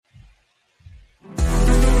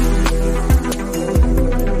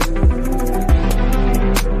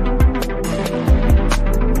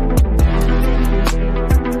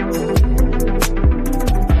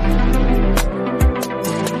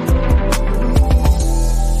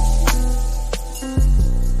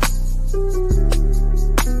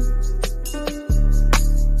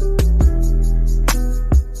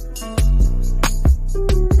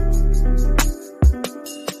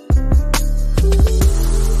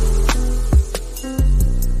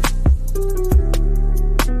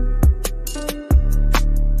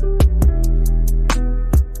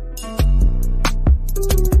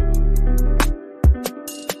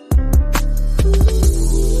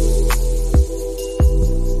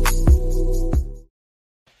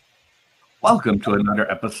Welcome to another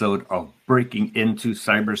episode of Breaking Into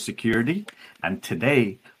Cybersecurity. And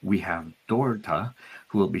today we have Dorta,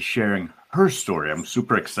 who will be sharing her story. I'm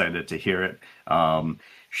super excited to hear it.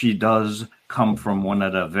 She does come from one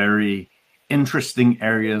of the very interesting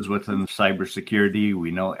areas within cybersecurity. We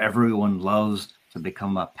know everyone loves to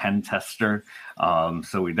become a pen tester.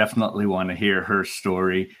 So we definitely want to hear her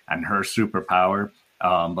story and her superpower.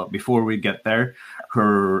 But before we get there,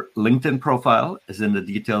 her LinkedIn profile is in the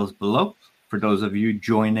details below. For those of you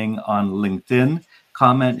joining on LinkedIn,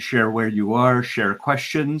 comment, share where you are, share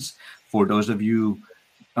questions. For those of you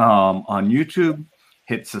on YouTube,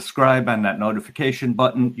 hit subscribe and that notification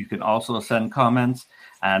button. You can also send comments,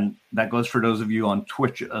 and that goes for those of you on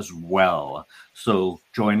Twitch as well. So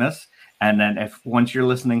join us. And then if once you're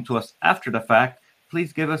listening to us after the fact,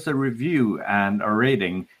 please give us a review and a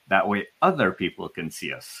rating. That way other people can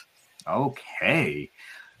see us. Okay.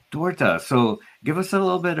 Dorta, so give us a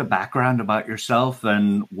little bit of background about yourself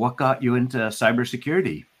and what got you into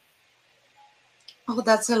cybersecurity. Oh,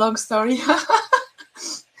 that's a long story.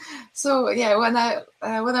 So yeah, when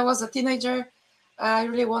I was a teenager, I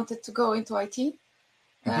really wanted to go into IT,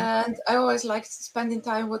 and I always liked spending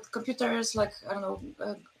time with computers. Like I don't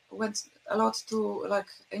know, went a lot to like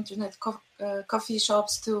internet coffee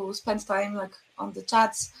shops to spend time like on the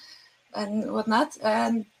chats and whatnot.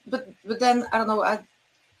 And but then I don't know,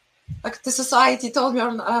 like the society told me, I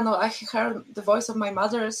don't know, I heard the voice of my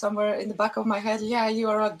mother somewhere in the back of my head. Yeah, you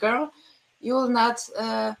are a girl. You will not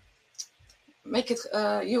make it.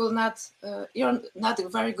 You will not. You're not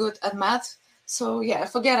very good at math. So yeah,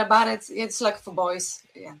 forget about it. It's like for boys.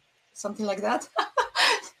 Yeah, something like that.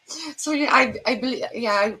 So yeah, I believe.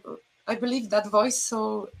 Yeah, I believe that voice.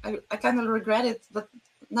 So I kind of regret it, but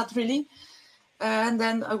not really. And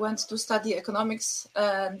then I went to study economics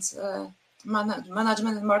and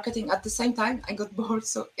management and marketing at the same time. I got bored,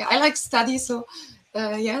 so yeah, I like study. So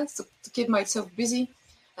so to keep myself busy.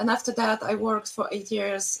 And after that, I worked for 8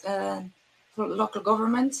 years for local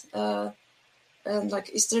government and like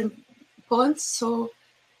Eastern Poland. So,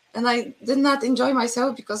 and I did not enjoy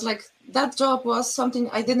myself because like that job was something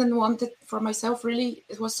I didn't want it for myself. Really,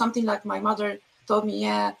 it was something like my mother told me,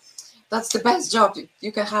 yeah, that's the best job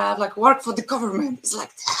you can have, like work for the government. It's like,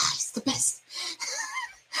 it's the best.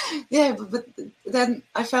 Yeah, but then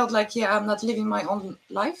I felt like, yeah, I'm not living my own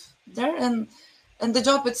life there. And the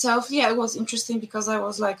job itself, yeah, it was interesting because I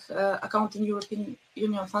was like accounting European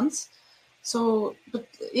Union funds. So, but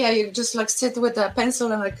yeah, you just like sit with a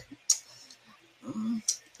pencil and like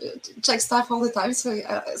check stuff all the time. So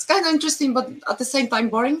it's kind of interesting, but at the same time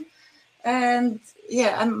boring. And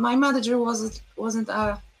yeah, and my manager wasn't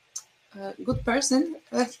a good person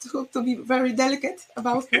to be very delicate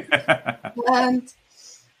about it. And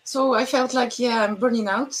so I felt like, yeah, I'm burning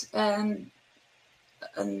out, and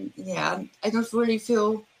yeah, I don't really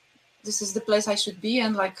feel this is the place I should be,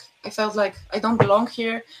 and like I felt like I don't belong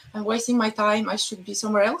here. I'm wasting my time. I should be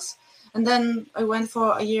somewhere else. And then I went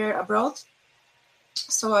for a year abroad.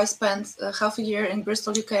 So I spent half a year in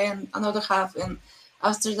Bristol, UK, and another half in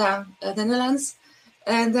Amsterdam, the Netherlands.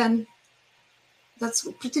 And then that's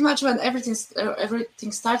pretty much when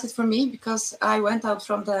everything started for me, because I went out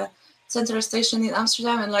from the central station in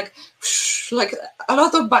Amsterdam and like a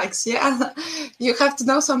lot of bikes. Yeah, you have to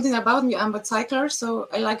know something about me. I'm a cycler, so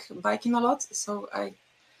I like biking a lot. So I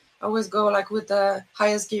always go like with the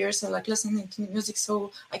highest gears and like listening to music.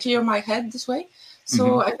 So I clear my head this way.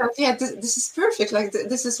 So I thought, yeah, this is perfect. Like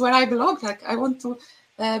this is where I belong. Like I want to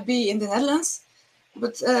be in the Netherlands.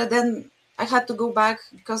 But then I had to go back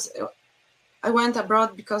because I went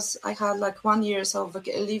abroad because I had like 1 year of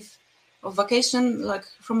leave of vacation, like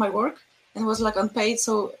from my work, and it was like unpaid.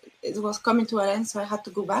 So it was coming to an end. So I had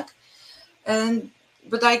to go back.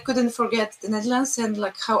 But I couldn't forget the Netherlands and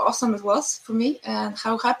like how awesome it was for me and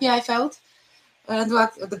how happy I felt. And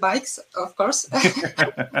what the bikes, of course.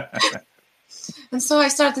 And so I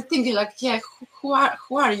started thinking like, yeah, who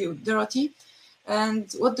are you, Dorothy?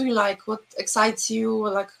 And what do you like? What excites you?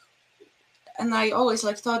 Like, and I always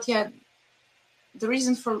like thought, yeah, the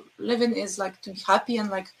reason for living is like to be happy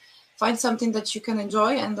and like find something that you can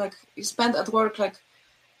enjoy, and like you spend at work like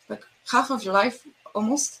half of your life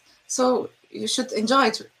almost. So you should enjoy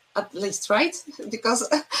it at least, right? Because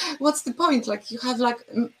what's the point? Like you have like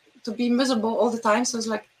to be miserable all the time. So it's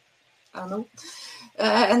like, I don't know.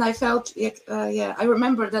 And I felt yeah, I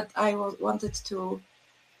remember that I wanted to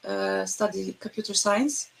study computer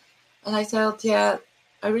science, and I felt, yeah,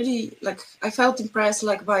 I felt impressed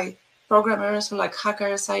like by programmers or like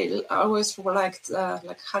hackers. I always liked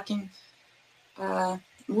like hacking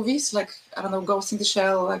movies, like I don't know, Ghost in the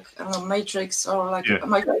Shell, like I don't know, Matrix, or like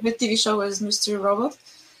my favorite TV show is Mystery Robot.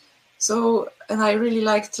 So, and I really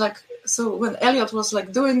liked so when Elliot was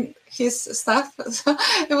like doing his stuff,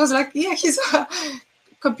 it was like, yeah, he's a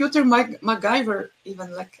computer MacGyver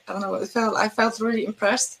even, like, I don't know, I felt really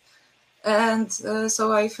impressed. And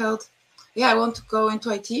so I felt, yeah, I want to go into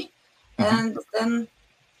IT. And then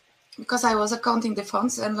because I was accounting the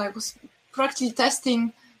funds and I was practically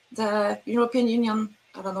testing the European Union,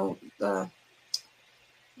 I don't know, the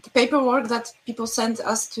paperwork that people send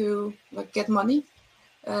us to like get money,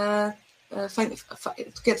 to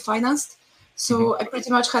get financed. So I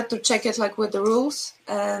pretty much had to check it like with the rules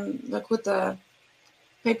and like with the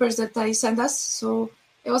papers that they send us. So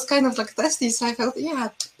it was kind of like testing. So I felt, yeah,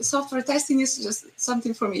 software testing is just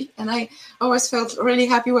something for me. And I always felt really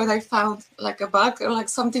happy when I found like a bug or like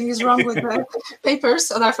something is wrong with the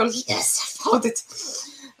papers. And I felt, yes, I found it.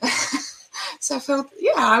 So I felt,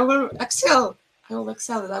 yeah, I will excel. I will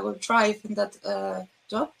excel and I will thrive in that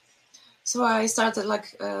job. So I started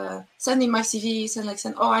like sending my CVs and like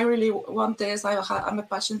saying, oh, I really want this. I'm a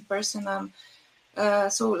passionate person.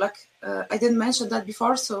 So like I didn't mention that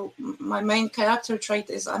before. So my main character trait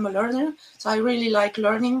is I'm a learner. So I really like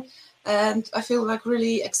learning, and I feel like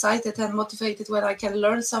really excited and motivated when I can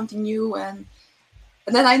learn something new, and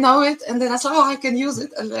then I know it, and then I say, oh, I can use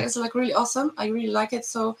it, and it's like really awesome. I really like it.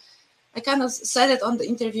 So I kind of said it on the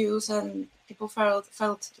interviews, and people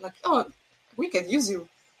felt like, oh, we can use you.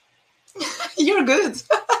 You're good.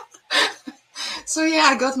 So yeah,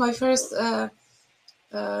 I got my first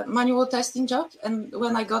manual testing job, and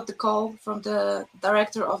when I got the call from the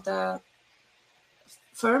director of the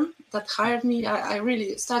firm that hired me, I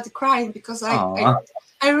really started crying because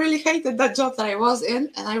I really hated that job that I was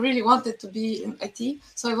in, and I really wanted to be in IT.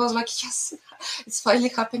 So I was like, yes, it's finally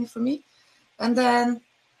happening for me. And then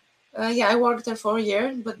yeah, I worked there for a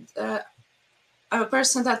year, but I'm a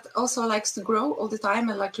person that also likes to grow all the time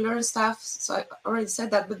and like learn stuff. So I already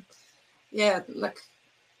said that, but yeah, like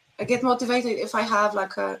I get motivated if I have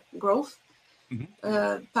like a growth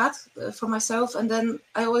path for myself. And then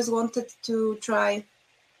I always wanted to try,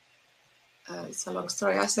 it's a long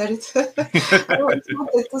story, I said it. I always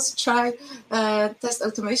wanted to try test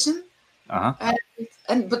automation. And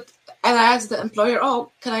I asked the employer,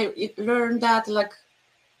 oh, can I learn that? Like,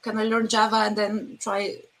 can I learn Java and then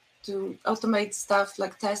try to automate stuff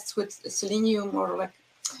like tests with Selenium, or like,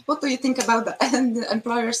 what do you think about that? And the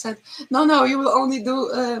employer said, no, you will only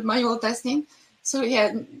do manual testing. So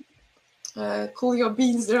yeah, cool your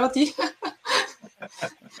beans, Dorothy.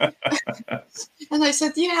 And I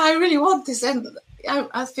said, yeah, I really want this. And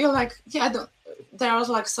I feel like, yeah, there are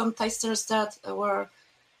like some testers that were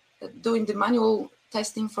doing the manual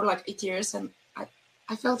testing for like 8 years. And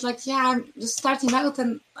I felt like, yeah, I'm just starting out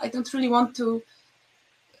and I don't really want to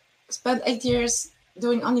spend 8 years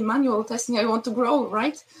doing only manual testing. I want to grow,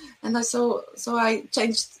 right? And so I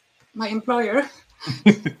changed my employer.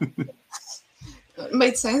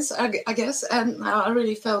 Made sense, I guess. And I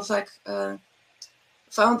really felt like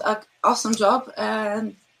found an awesome job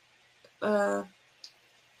and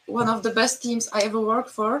one of the best teams I ever worked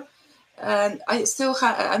for. And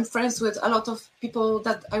I'm friends with a lot of people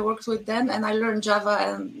that I worked with then, and I learned Java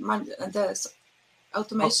and the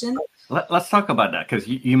automation. Let's talk about that, because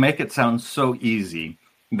you make it sound so easy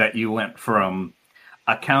that you went from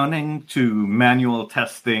accounting to manual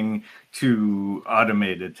testing to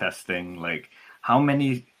automated testing. Like, how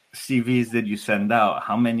many CVs did you send out?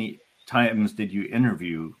 How many times did you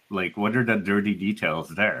interview? Like, what are the dirty details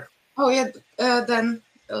there? Oh yeah, then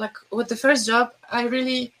like with the first job, I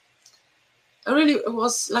really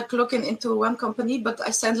was like looking into one company, but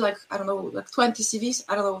I sent like, I don't know, like 20 CVs,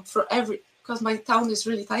 I don't know, for every, because my town is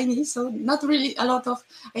really tiny, so not really a lot of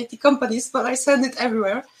IT companies, but I sent it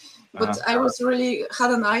everywhere. But I was really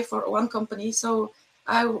had an eye for one company, so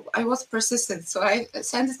I was persistent. So I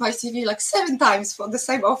sent my CV like 7 times for the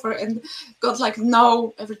same offer and got like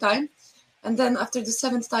no every time. And then after the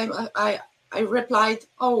 7th time, I replied,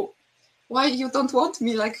 oh, why you don't want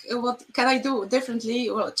me? Like, what can I do differently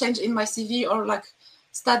or change in my CV or like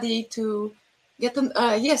study to get an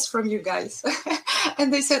yes from you guys?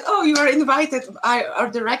 And they said, oh, you are invited. Our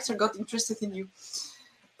director got interested in you.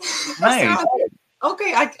 Nice. So,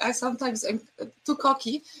 okay, I sometimes am too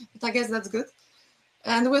cocky, but I guess that's good.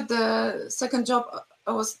 And with the second job,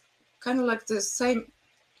 I was kind of like the same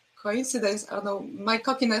coincidence. I don't know, my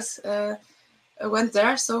cockiness went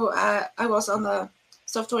there. So I was on a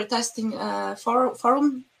software testing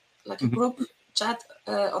forum, like a group chat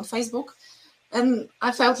on Facebook. And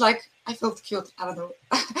I felt cute, I don't know,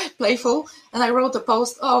 playful. And I wrote a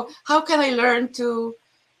post, oh, how can I learn to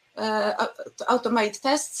automate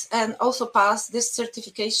tests and also pass this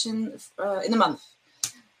certification in a month?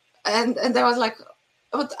 And there was like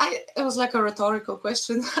but it was like a rhetorical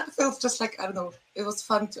question. I felt just like, I don't know, it was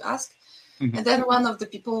fun to ask. Mhm. And then one of the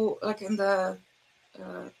people like in the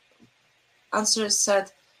answers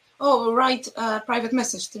said, "Oh, write a private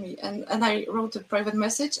message to me," and I wrote a private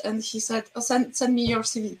message, and he said, "Oh, send me your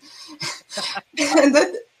CV," and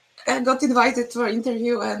then I got invited for an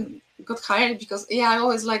interview and got hired because I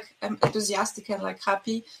always like am enthusiastic and like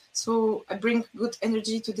happy, so I bring good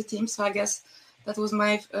energy to the team. So I guess that was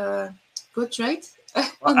my good trait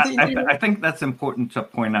Well, on the interview. I think that's important to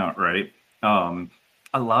point out, right?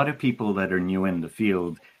 A lot of people that are new in the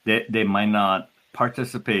field, they might not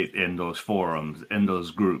participate in those forums, in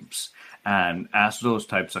those groups, and ask those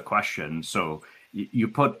types of questions. So you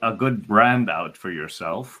put a good brand out for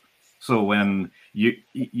yourself. So when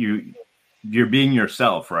you're being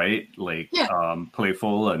yourself, right? Like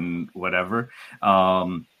playful and whatever.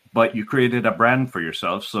 But you created a brand for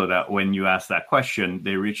yourself so that when you ask that question,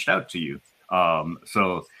 they reached out to you.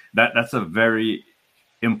 So that's a very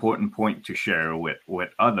important point to share with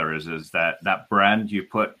others, is that brand you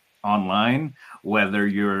put online, whether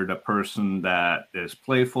you're the person that is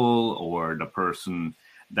playful or the person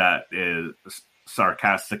that is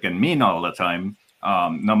sarcastic and mean all the time,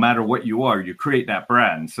 no matter what you are, you create that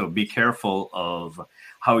brand. So be careful of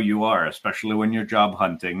how you are, especially when you're job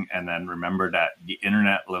hunting, and then remember that the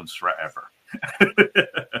internet lives forever.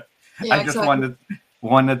 I just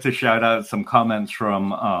wanted to shout out some comments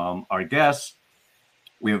from our guests.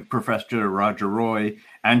 We have Professor Roger Roy.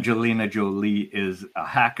 Angelina Jolie is a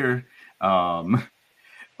hacker.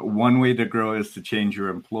 One way to grow is to change your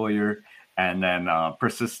employer. And then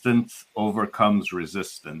persistence overcomes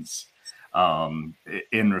resistance,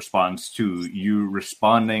 in response to you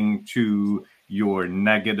responding to your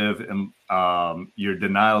negative, your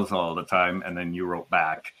denials all the time. And then you wrote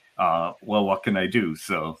back, well, what can I do?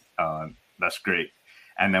 So that's great.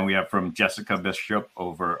 And then we have from Jessica Bishop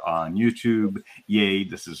over on YouTube. Yay,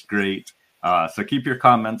 this is great. So keep your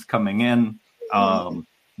comments coming in. Go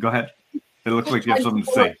ahead. It looks like you have something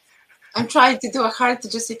to say. I'm trying to do a heart to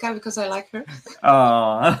Jessica because I like her.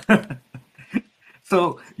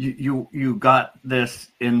 So you got this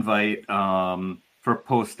invite for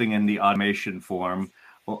posting in the automation forum.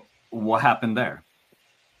 What happened there?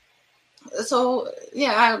 So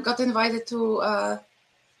I got invited to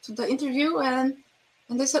the interview, and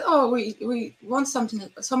they said, "Oh, we want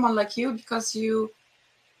someone like you because you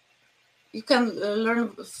can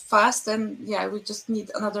learn fast, and we just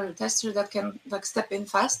need another tester that can like step in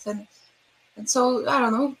fast." And so I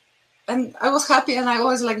don't know, and I was happy, and I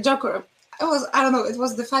always like joke. I don't know, it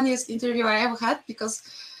was the funniest interview I ever had because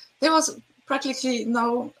there was practically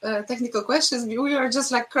no technical questions. We were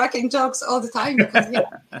just like cracking jokes all the time because the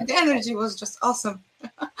energy was just awesome.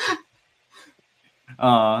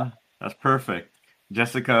 That's perfect.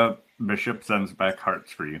 Jessica Bishop sends back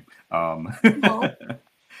hearts for you.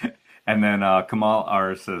 And then Kamal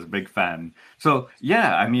R says, big fan. So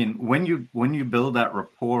I mean, when you build that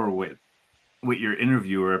rapport with your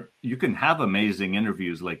interviewer, you can have amazing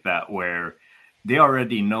interviews like that where they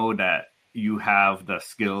already know that you have the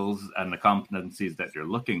skills and the competencies that you're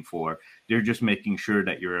looking for. They're just making sure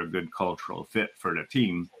that you're a good cultural fit for the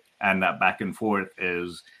team, and that back and forth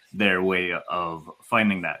is their way of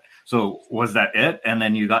finding that. So was that it? And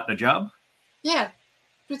then you got the job? Yeah,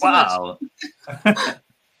 pretty much.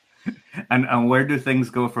 And where do things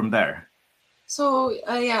go from there? So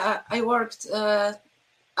I worked at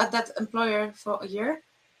that employer for a year,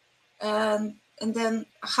 and then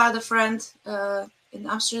I had a friend in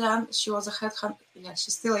Amsterdam. She was a headhunter. Yeah,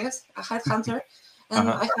 she still is a headhunter. And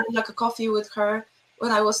I had like a coffee with her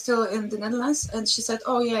when I was still in the Netherlands, and she said,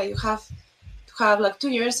 "Oh yeah, you have to have like 2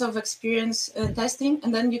 years of experience in testing,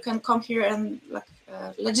 and then you can come here and like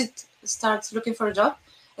legit start looking for a job,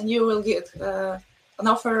 and you will get an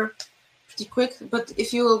offer pretty quick. But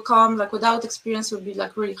if you will come like without experience, it will be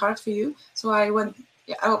like really hard for you." So I went.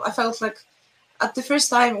 I felt like at the first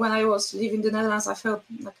time when I was leaving the Netherlands, I felt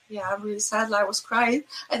like, I'm really sad. Like I was crying.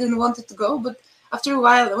 I didn't want it to go. But after a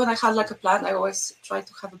while, when I had like a plan, I always try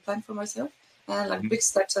to have a plan for myself, and like big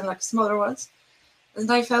steps and like smaller ones.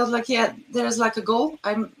 And I felt like, there's like a goal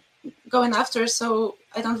I'm going after. So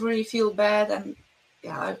I don't really feel bad. And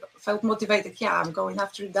I felt motivated. I'm going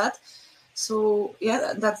after that. So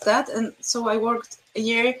that's that. And so I worked a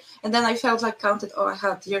year, and then I felt like counted. Oh, I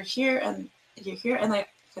had a year here and a year here, and I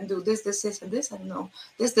can do this, and this, and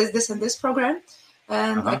this, and this program,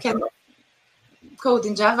 and I can code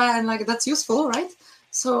in Java, and like that's useful, right?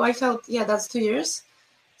 So I felt, that's 2 years.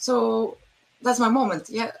 So that's my moment.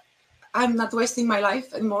 I'm not wasting my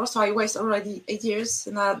life anymore. So I waste already 8 years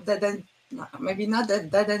in a dead end, maybe not a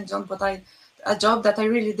dead end job, but a job that I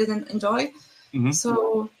really didn't enjoy. Mm-hmm.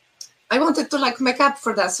 So I wanted to like make up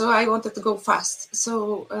for that. So I wanted to go fast.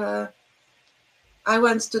 So I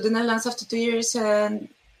went to the Netherlands after 2 years, and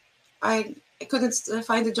I couldn't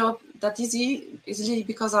find a job that easily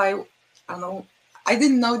because I don't know, I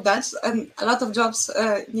didn't know Dutch, and a lot of jobs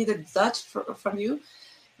needed Dutch from you.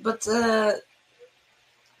 But I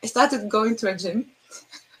started going to a gym.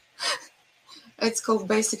 It's called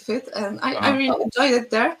Basic Fit, and I really enjoyed it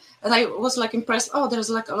there. And I was like impressed. Oh, there's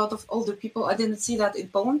like a lot of older people. I didn't see that in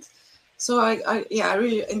Poland. So I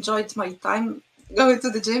really enjoyed my time going to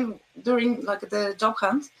the gym during like the job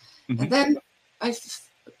hunt. Mm-hmm. And then I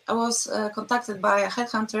was contacted by a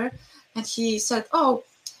headhunter, and he said, "Oh,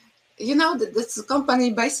 you know, this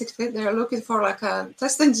company Basic Fit, they're looking for like a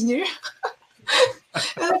test engineer."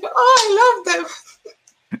 And I go, "Oh, I love them."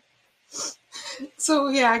 So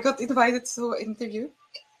yeah, I got invited to an interview.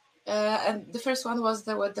 And the first one was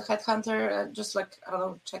with the headhunter, just like, I don't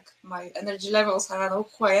know, check my energy levels. I don't know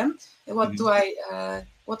who I am, and what do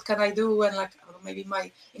what can I do, and like, I don't know, maybe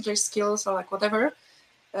my interest skills or like whatever.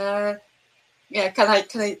 Yeah, can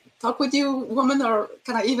I talk with you, woman, or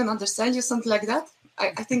can I even understand you, something like that?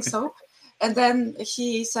 I think so. And then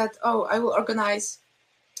he said, "Oh, I will organize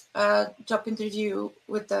a job interview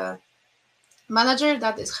with the manager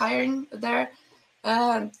that is hiring there."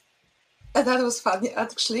 And that was funny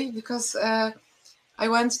actually, because I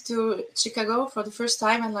went to Chicago for the first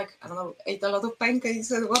time, and like, I don't know, ate a lot of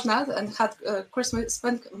pancakes and whatnot, and had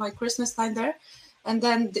spent my Christmas time there. And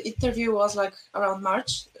then the interview was like around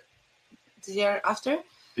March, the year after.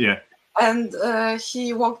 Yeah. And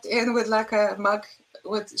he walked in with like a mug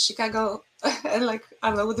with Chicago and like, I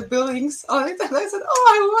don't know, with the buildings on it. And I said, "Oh,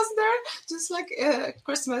 I was there just like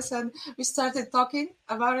Christmas." And we started talking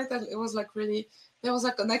about it, and it was like really, there was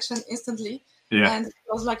a connection instantly. Yeah. And it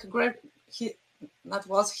was like a great,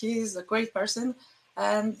 he's a great person,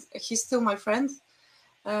 and he's still my friend.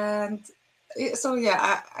 And so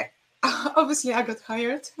yeah, I obviously I got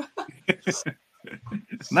hired.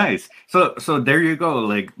 Nice. So there you go.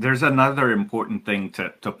 Like, there's another important thing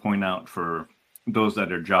to point out for those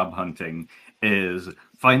that are job hunting, is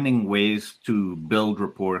finding ways to build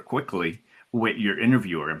rapport quickly with your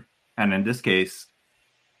interviewer. And in this case,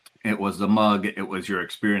 it was the mug, it was your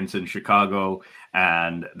experience in Chicago.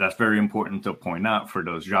 And that's very important to point out for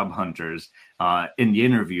those job hunters in the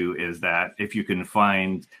interview, is that if you can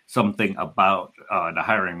find something about the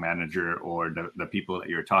hiring manager or the people that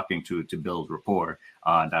you're talking to build rapport,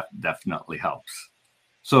 that definitely helps.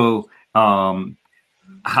 So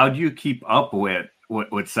how do you keep up with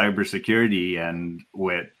cybersecurity and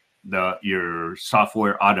with your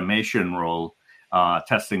software automation role,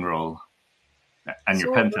 testing role, and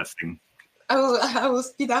your pen testing? I will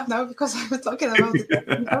speed up now because I was talking about it.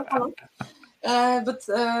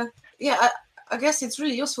 Yeah, I guess it's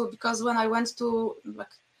really useful, because when I went to,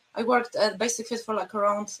 like, I worked at Basic Fit for like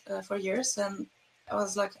around 4 years, and I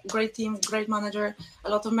was like great team, great manager, a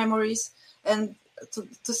lot of memories. And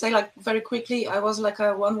to say like very quickly, I was like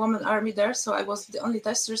a one-woman army there, so I was the only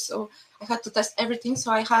tester, so I had to test everything.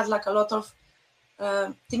 So I had like a lot of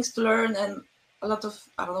things to learn, and a lot of,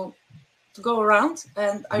 I don't know, to go around.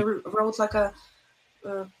 And I wrote like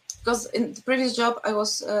because in the previous job I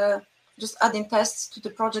was just adding tests to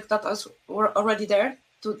the project that were already there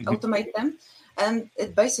to automate them. And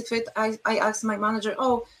at Basic Fit, I asked my manager,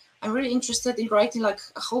 "Oh, I'm really interested in writing like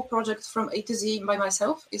a whole project from A to Z by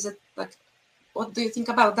myself. Is it like, what do you think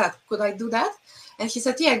about that? Could I do that?" And he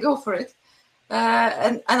said, "Yeah, go for it."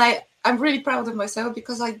 And I'm really proud of myself,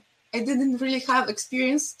 because I didn't really have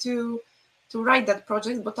experience to write that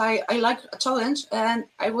project, but I like a challenge, and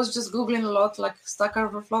I was just Googling a lot, like Stack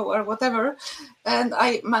Overflow or whatever, and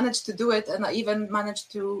I managed to do it. And I even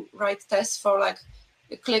managed to write tests for like,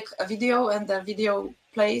 you click a video and the video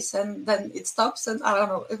plays and then it stops, and I don't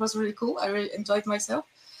know, it was really cool. I really enjoyed myself.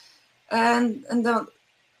 And then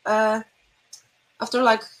after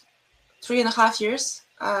like 3.5 years,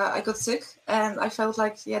 I got sick, and I felt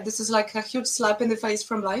like, yeah, this is like a huge slap in the face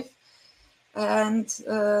from life. And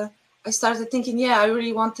I started thinking, yeah, I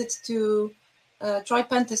really wanted to try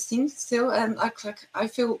pen testing still, and I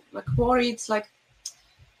feel like worried, like,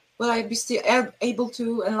 will I be still able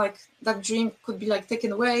to, and like that dream could be like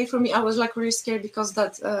taken away from me. I was like really scared, because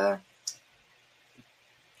that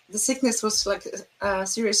the sickness was like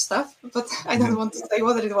serious stuff, but I don't want to say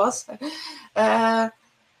what it was. And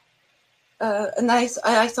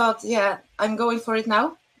I thought, yeah, I'm going for it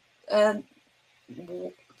now, and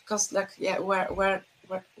because like, yeah,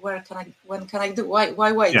 where can I, when can I do,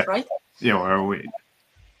 why wait, Yeah. right? Yeah, why wait?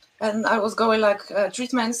 And I was going like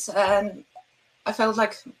treatments, and I felt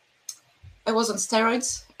like I was on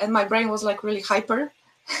steroids, and my brain was like really hyper.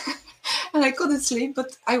 and I couldn't sleep.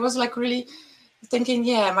 But I was like really thinking,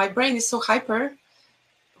 yeah, my brain is so hyper.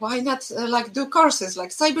 Why not like do courses, like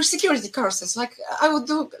cybersecurity courses? Like I would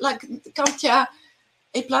do like CompTIA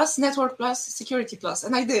A plus, Network plus, Security plus,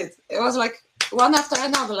 and I did. It was like one after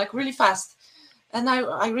another, like really fast, and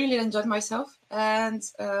I really enjoyed myself, and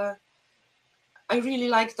I really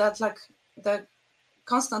like that, like the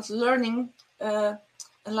constant learning, and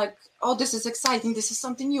like, oh, this is exciting, this is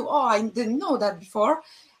something new. Oh, I didn't know that before,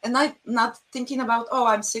 and I not thinking about, oh,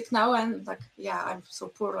 I'm sick now, and like, yeah, I'm so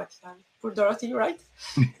poor, like poor Dorothy, right?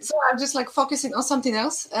 So I'm just like focusing on something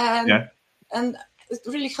else, and it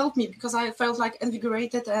really helped me because I felt like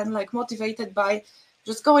invigorated and like motivated by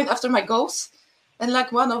just going after my goals. And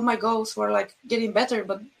like one of my goals were like getting better,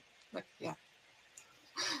 but like, yeah,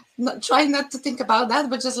 trying not to think about that,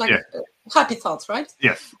 but just like happy thoughts, right?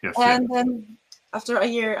 Yes. And then after a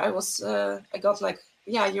year, I got like,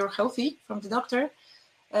 yeah, you're healthy from the doctor.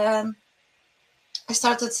 And I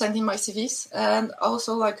started sending my CVs, and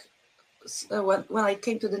also like when I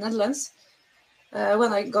came to the Netherlands,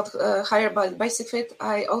 when I got hired by Basic-Fit,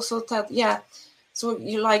 I also thought, yeah, so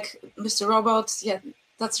you like Mr. Robot, yeah,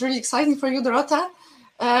 that's really exciting for you, Dorota.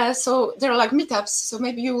 So there are like meetups, so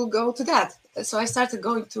maybe you will go to that. So I started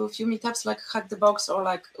going to a few meetups like Hack the Box or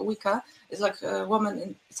like Wicca. It's like a woman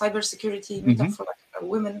in cybersecurity meetup for like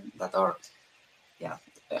women that are,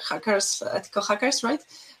 hackers, ethical hackers, right?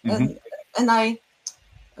 And I,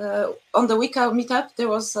 on the Wicca meetup, there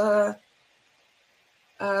was one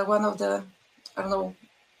of the, I don't know,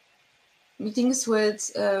 meetings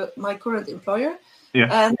with my current employer.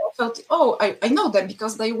 And I felt, oh, I know them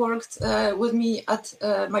because they worked with me at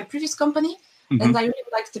my previous company. And I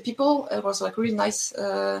really liked the people. It was like really nice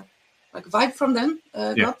like vibe from them.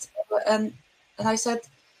 And I said,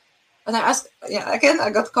 and I asked, again, I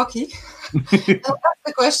got cocky. And I asked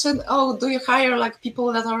the question, oh, do you hire like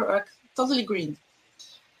people that are like totally green?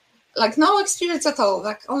 Like no experience at all,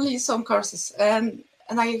 like only some courses. And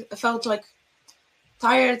I felt like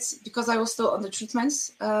tired because I was still on the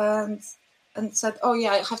treatments, and said, oh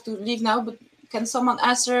yeah, I have to leave now, but can someone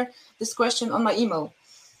answer this question on my email?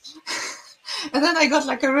 And then I got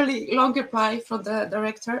like a really long reply from the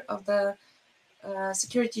director of the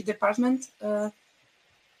security department,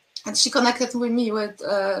 and she connected with me with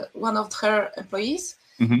one of her employees.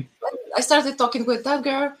 I started talking with that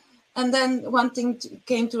girl, and then one thing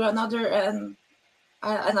came to another, and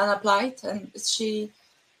I applied, and she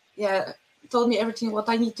told me everything what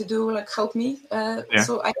I need to do, like help me.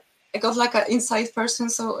 So I got like an inside person,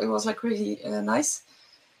 so it was like really nice.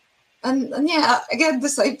 And again, the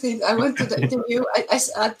same thing. I went to the interview.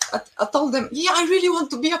 I told them, yeah, I really want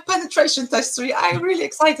to be a penetration tester. I'm really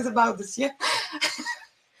excited about this. Yeah.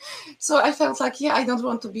 So I felt like, I don't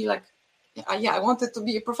want to be like, I wanted to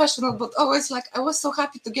be a professional, but always like, I was so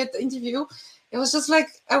happy to get the interview. It was just like,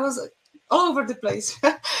 I was all over the place.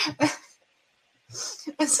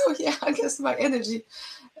 And so, I guess my energy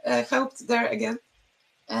helped there again.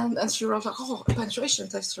 And she wrote like, oh, a penetration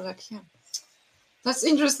tester. Like, that's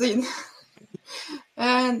interesting.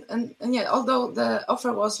 and although the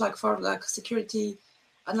offer was like for like security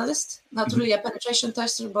analyst, not really a penetration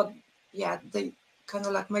tester, but they kind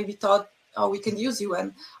of like maybe thought, oh, we can use you.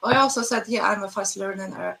 And I also said, I'm a fast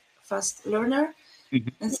learner.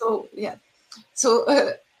 And so,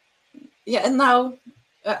 and now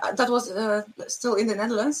that was still in the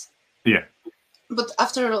Netherlands. But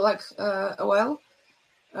after like a while,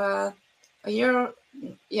 a year,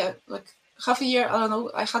 like half a year, I don't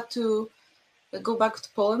know, I had to go back to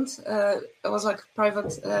Poland. It was like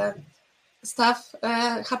private stuff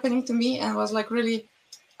happening to me, and was like really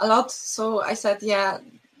a lot. So I said, I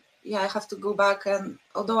have to go back. And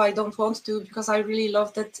although I don't want to, because I really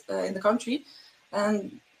loved it in the country,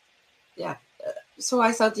 and so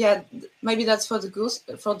I thought, maybe that's for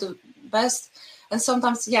the best. And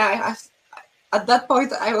sometimes, at that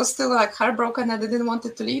point, I was still like heartbroken and I didn't want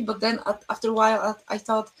it to leave. But then after a while, I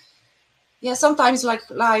thought, sometimes like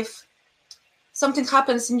life, something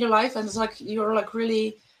happens in your life and it's like you're like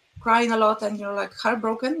really crying a lot and you're like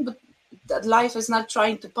heartbroken. But that life is not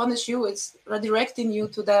trying to punish you; it's redirecting you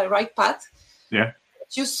to the right path.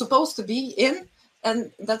 You're supposed to be in.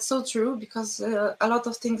 And that's so true, because a lot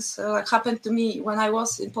of things like happened to me when I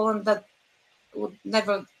was in Poland that would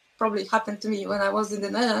never probably happen to me when I was in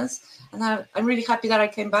the Netherlands. And I'm really happy that I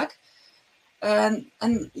came back. And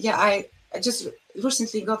I just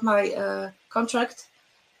recently got my contract,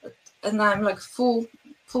 and I'm like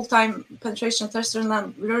full-time penetration tester, and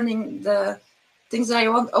I'm learning the things that I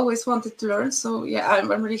always wanted to learn. So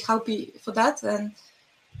I'm really happy for that. And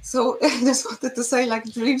so I just wanted to say, like,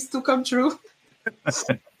 dreams do come true.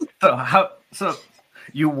 So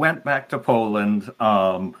you went back to Poland.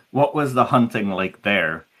 What was the hunting like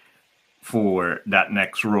there for that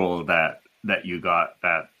next role that you got,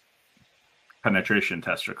 that penetration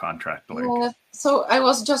tester contract like? So I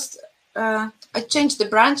was just I changed the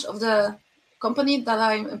branch of the company that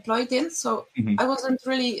I'm employed in. So I wasn't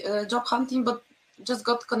really job hunting, but just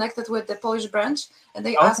got connected with the Polish branch, and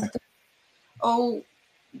they asked, "Oh,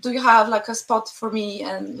 do you have like a spot for me?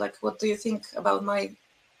 And like, what do you think about my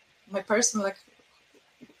person? Like,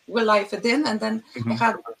 will I fit in?" And then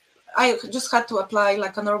I just had to apply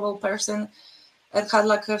like a normal person, and had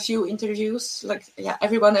like a few interviews, like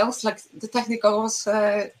everyone else. Like the technical was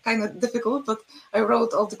kind of difficult, but I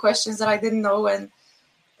wrote all the questions that I didn't know and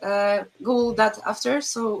Google that after.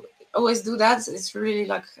 So always do that. It's really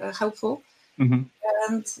like helpful. And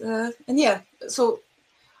yeah, so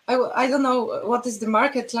I don't know what is the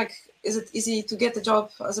market like. Is it easy to get a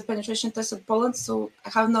job as a penetration tester in Poland? So I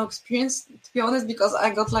have no experience, to be honest, because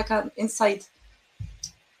I got like an insight.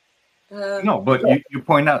 No, but you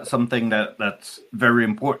point out something that's very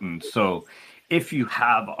important. So if you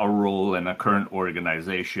have a role in a current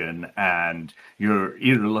organization and you're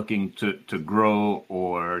either looking to grow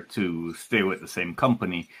or to stay with the same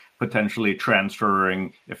company, potentially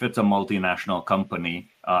transferring, if it's a multinational company,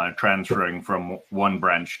 transferring from one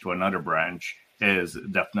branch to another branch is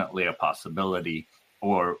definitely a possibility,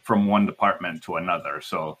 or from one department to another.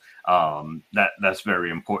 So that's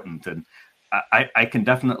very important. And I can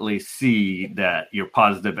definitely see that your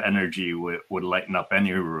positive energy would lighten up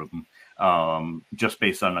any room, just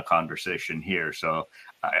based on the conversation here. So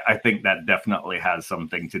I think that definitely has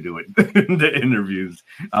something to do with the interviews.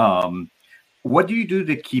 What do you do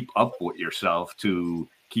to keep up with yourself, to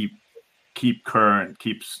keep current,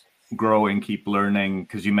 keeps growing, keep learning?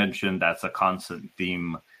 Because you mentioned that's a constant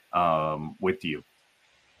theme with you.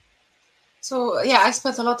 So yeah, I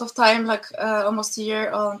spent a lot of time, like almost a year,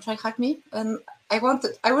 on TryHackMe, and I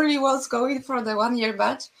really was going for the 1 year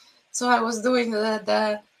batch. So I was doing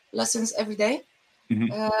the lessons every day.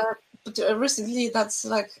 But recently, that's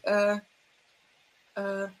like I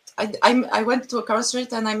went to a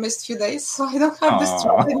concert and I missed a few days, so I don't have this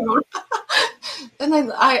job anymore. And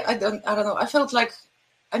then I don't know. I felt like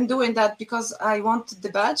I'm doing that because I wanted the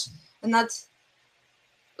badge, and not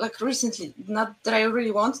like recently, not that I really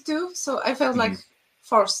want to. So I felt like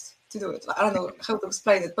forced to do it. I don't know how to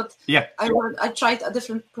explain it, but yeah, I tried a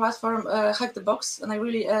different platform, Hack the Box, and I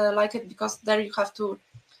really like it because there you have to.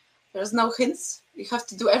 There's no hints. You have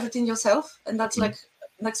to do everything yourself, and that's like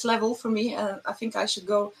next level for me. And I think I should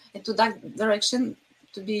go into that direction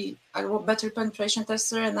to be a better penetration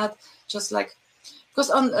tester, and not just like, because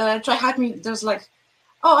on TryHackMe there's like,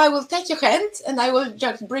 oh, I will take your hand and I will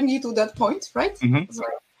just bring you to that point, right? So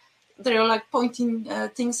they're like pointing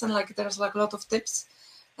things, and like there's like a lot of tips,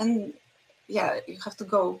 and yeah, you have to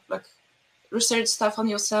go like research stuff on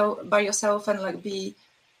yourself by yourself and like be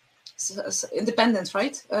independent,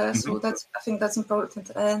 right? So that's, I think that's important.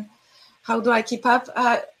 And how do I keep up?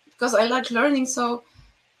 Because I like learning, so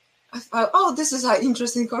I thought, oh, this is an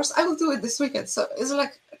interesting course, I will do it this weekend. So it's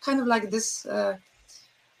like kind of like this. I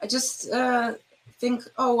just think,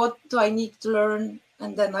 oh, what do I need to learn,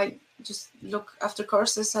 and then I just look after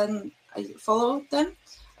courses and I follow them.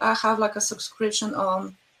 I have like a subscription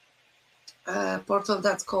on a portal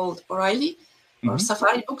that's called O'Reilly or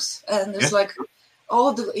Safari Books, and it's like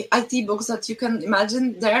all the IT books that you can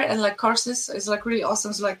imagine there, and like courses. It's like really awesome.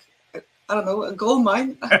 It's like, I don't know, a gold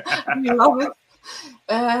mine. I really love it.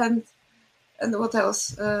 And what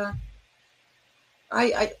else? I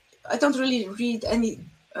don't really read any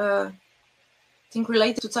thing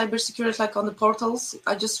related to cybersecurity like on the portals.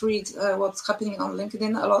 I just read what's happening on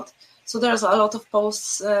LinkedIn a lot. So there's a lot of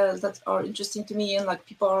posts that are interesting to me, and like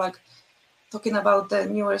people are like talking about the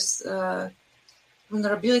newest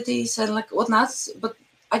vulnerabilities and like whatnot. But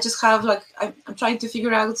I just have like, I'm trying to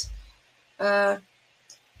figure out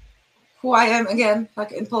who I am again,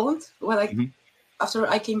 like in Poland, when after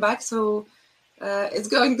I came back. So it's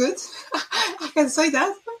going good. I can say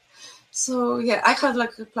that. So yeah, I have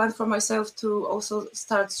like a plan for myself to also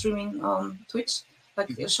start streaming on Twitch, like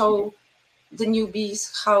show the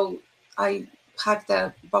newbies how I hack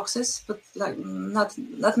the boxes, but like not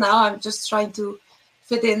now. I'm just trying to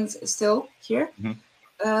fit in still here.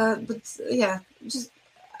 But yeah, just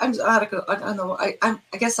I don't know. I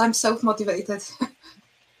guess I'm self-motivated.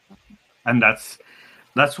 And that's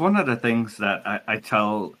one of the things that I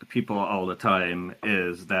tell people all the time,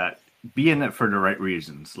 is that be in it for the right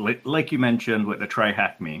reasons. Like you mentioned with the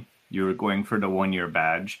TryHackMe, you were going for the 1 year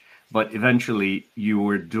badge, but eventually you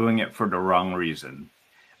were doing it for the wrong reason.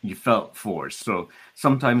 you felt forced. So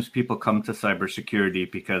sometimes people come to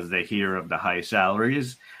cybersecurity because they hear of the high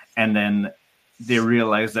salaries, and then they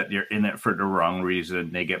realize that they're in it for the wrong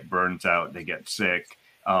reason. They get burnt out, they get sick,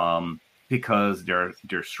 because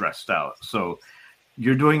they're stressed out. So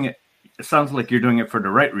you're doing it. It sounds like you're doing it for the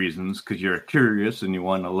right reasons, because you're curious and you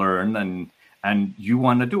want to learn, and you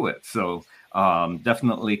want to do it. So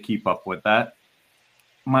definitely keep up with that.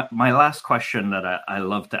 My last question that I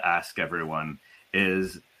love to ask everyone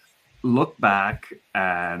is, look back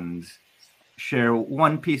and share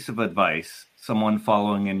one piece of advice, someone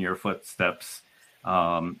following in your footsteps,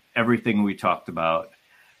 everything we talked about.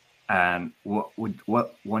 And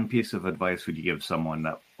what one piece of advice would you give someone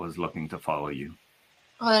that was looking to follow you?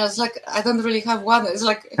 Oh, it's like, I don't really have one. It's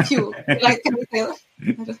like a few, like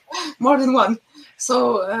more than one.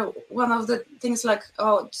 So one of the things, like,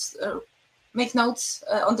 just, make notes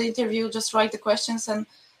on the interview, just write the questions and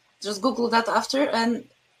just Google that after. And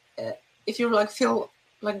if you like feel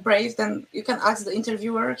like brave, then you can ask the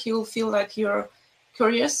interviewer. He will feel like you're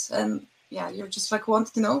curious, and you're just like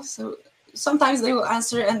want to know. So sometimes they will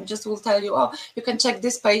answer and just will tell you, oh, you can check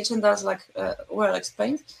this page, and that's like well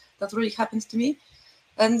explained. That really happens to me.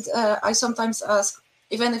 And I sometimes ask,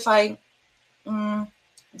 even if I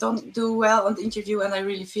don't do well on the interview and I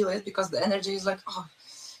really feel it, because the energy is like, oh,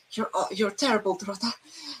 you're terrible, Dorota.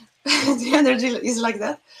 The energy is like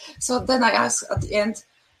that. So then I ask at the end,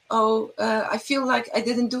 I feel like I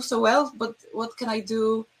didn't do so well, but what can I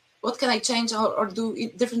do? What can I change or do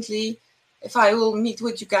it differently if I will meet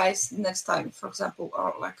with you guys next time, for example,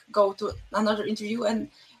 or like go to another interview? And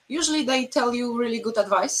usually they tell you really good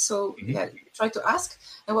advice. So try to ask.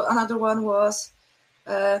 And another one was,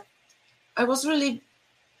 I was really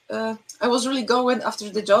going after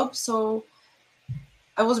the job. So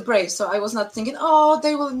I was brave. So I was not thinking,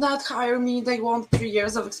 they will not hire me. They want 3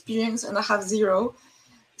 years of experience and I have 0.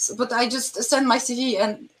 So, but I just sent my CV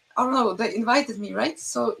and I don't know, they invited me, right?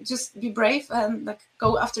 So just be brave and like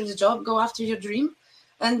go after the job, go after your dream,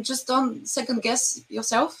 and just don't second guess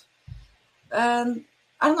yourself. And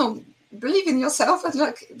I don't know, believe in yourself, and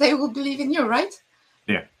like they will believe in you, right?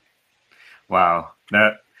 Yeah. Wow.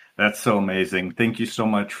 That's so amazing. Thank you so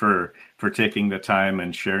much for taking the time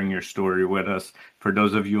and sharing your story with us. For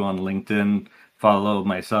those of you on LinkedIn, follow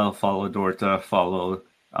myself, follow Dorota, follow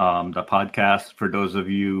the podcast. For those of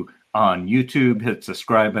you on YouTube, hit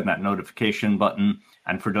subscribe and that notification button.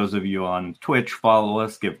 And for those of you on Twitch, follow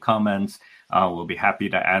us, give comments. We'll be happy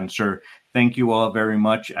to answer. Thank you all very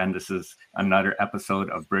much. And this is another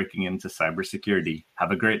episode of Breaking Into Cybersecurity.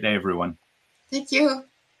 Have a great day, everyone. Thank you.